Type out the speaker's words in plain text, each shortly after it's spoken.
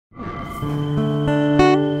I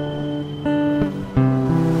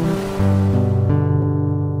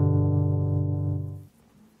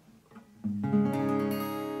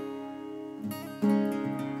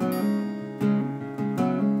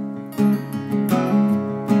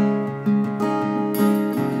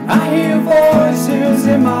hear voices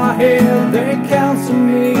in my head, they counsel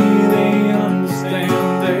me, they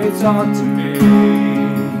understand, they talk to me.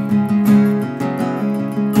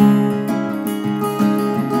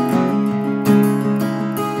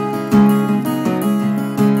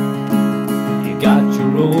 You got your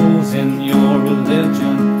rules and your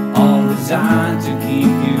religion, all designed to keep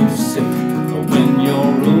you safe. But when your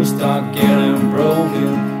rules start getting broken,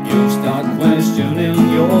 you start questioning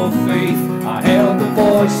your faith. I held the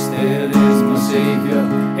voice that is my savior,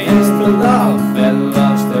 it's the love that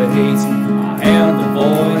loves to hate. I held the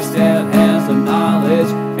voice that has the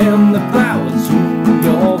knowledge and the power to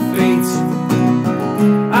your fate.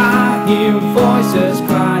 I hear voices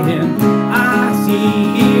crying, I see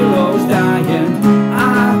heroes dying,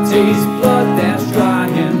 I taste blood that's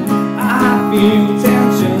drying, I feel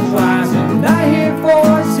tensions rising. I hear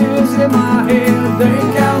voices in my head, they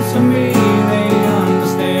counsel me, they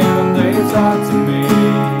understand, they talk to me.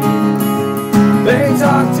 They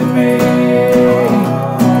talk to me,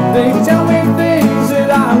 they tell me things that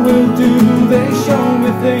I will do, they show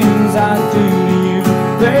me things I do to you.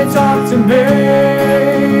 They talk to me,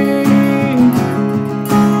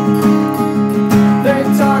 they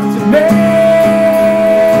talk to me.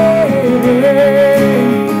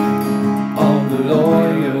 All the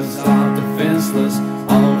lawyers are defenseless,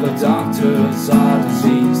 all the doctors are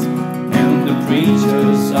diseased, and the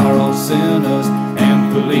preachers are all sinners,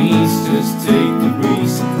 and police just take the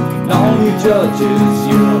grease. And all you judges,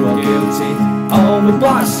 you're all guilty, all the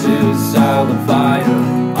bosses are the fire,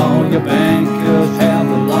 all your bankers have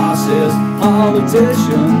the losses,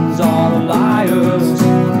 politicians are the liars.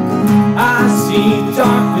 I see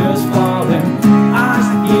darkness falling, I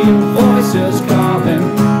hear voices calling,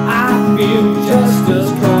 I feel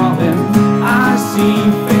justice crawling, I see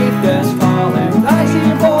faith that's falling. I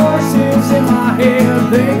hear voices in my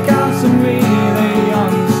head, they counsel me, they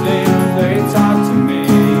understand, they talk to me.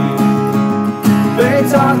 They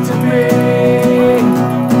talk to me,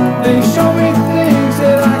 they show me things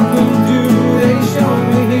that I can do, they show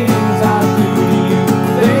me things I do to you.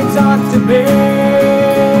 They talk to me,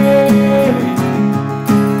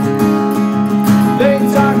 they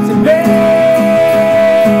talk to me.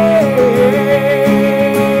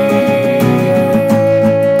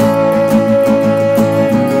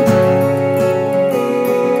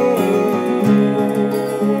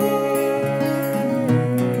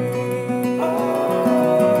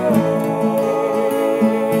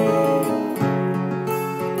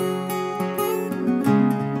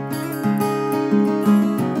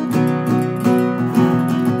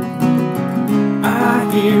 I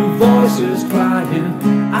hear voices crying,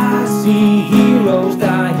 I see heroes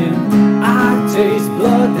dying, I taste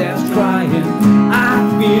blood that's crying, I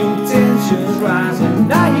feel tensions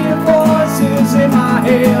rising. I hear voices in my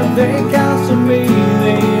head, they counsel me,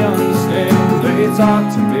 they understand, they talk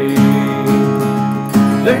to me.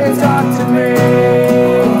 They talk to me,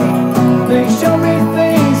 they show me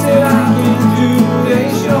things that I can do, they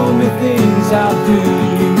show me things I'll do to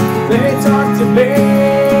you. They talk to me.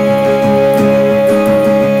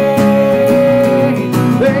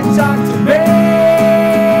 Talk to me.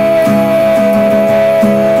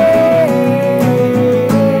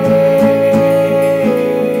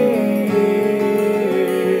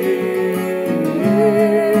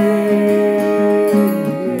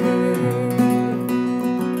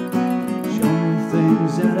 Show me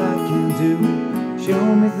things that I can do, show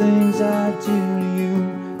me things I do to you.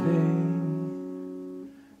 They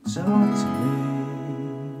talk to me.